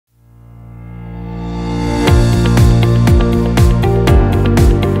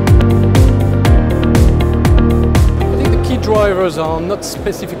drivers are not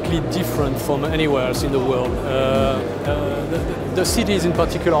specifically different from anywhere else in the world. The cities in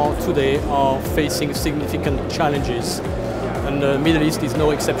particular today are facing significant challenges, and the Middle East is no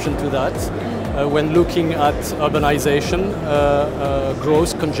exception to that. When looking at urbanization,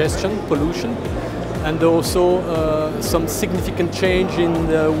 growth, congestion, pollution, and also some significant change in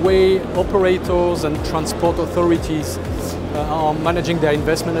the way operators and transport authorities are managing their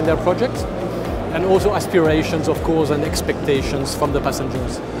investment and their projects, and also aspirations, of course, and expectations from the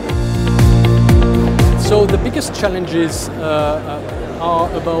passengers. So the biggest challenges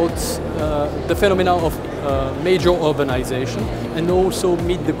are about the phenomena of major urbanization, and also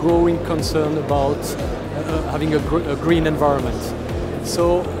meet the growing concern about having a green environment.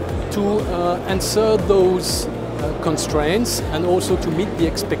 So to answer those constraints, and also to meet the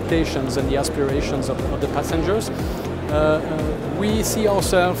expectations and the aspirations of the passengers, we see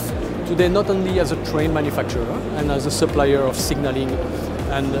ourselves today not only as a train manufacturer and as a supplier of signaling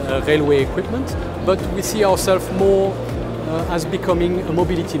and railway equipment, but we see ourselves more as becoming a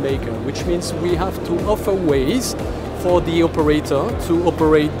mobility maker, which means we have to offer ways for the operator to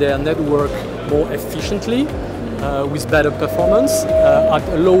operate their network more efficiently, with better performance, at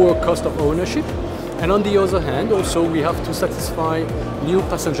a lower cost of ownership. And on the other hand, also we have to satisfy new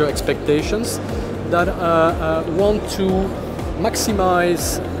passenger expectations that want to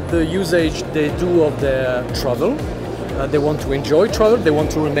maximize the usage they do of their travel. They want to enjoy travel, they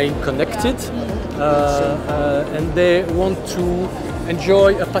want to remain connected, and they want to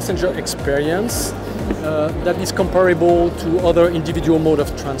enjoy a passenger experience that is comparable to other individual mode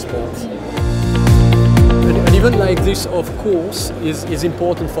of transport. And even like this, of course, is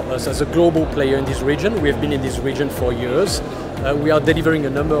important for us as a global player in this region. We have been in this region for years. We are delivering a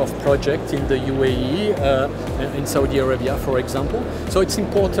number of projects in the UAE, in Saudi Arabia, for example. So it's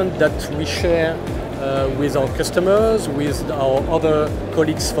important that we share with our customers, with our other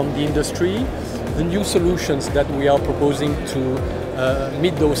colleagues from the industry, the new solutions that we are proposing to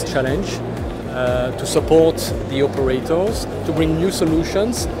meet those challenges, to support the operators, to bring new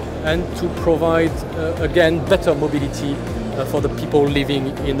solutions, and to provide, again, better mobility for the people living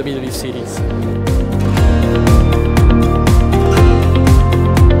in the Middle East cities.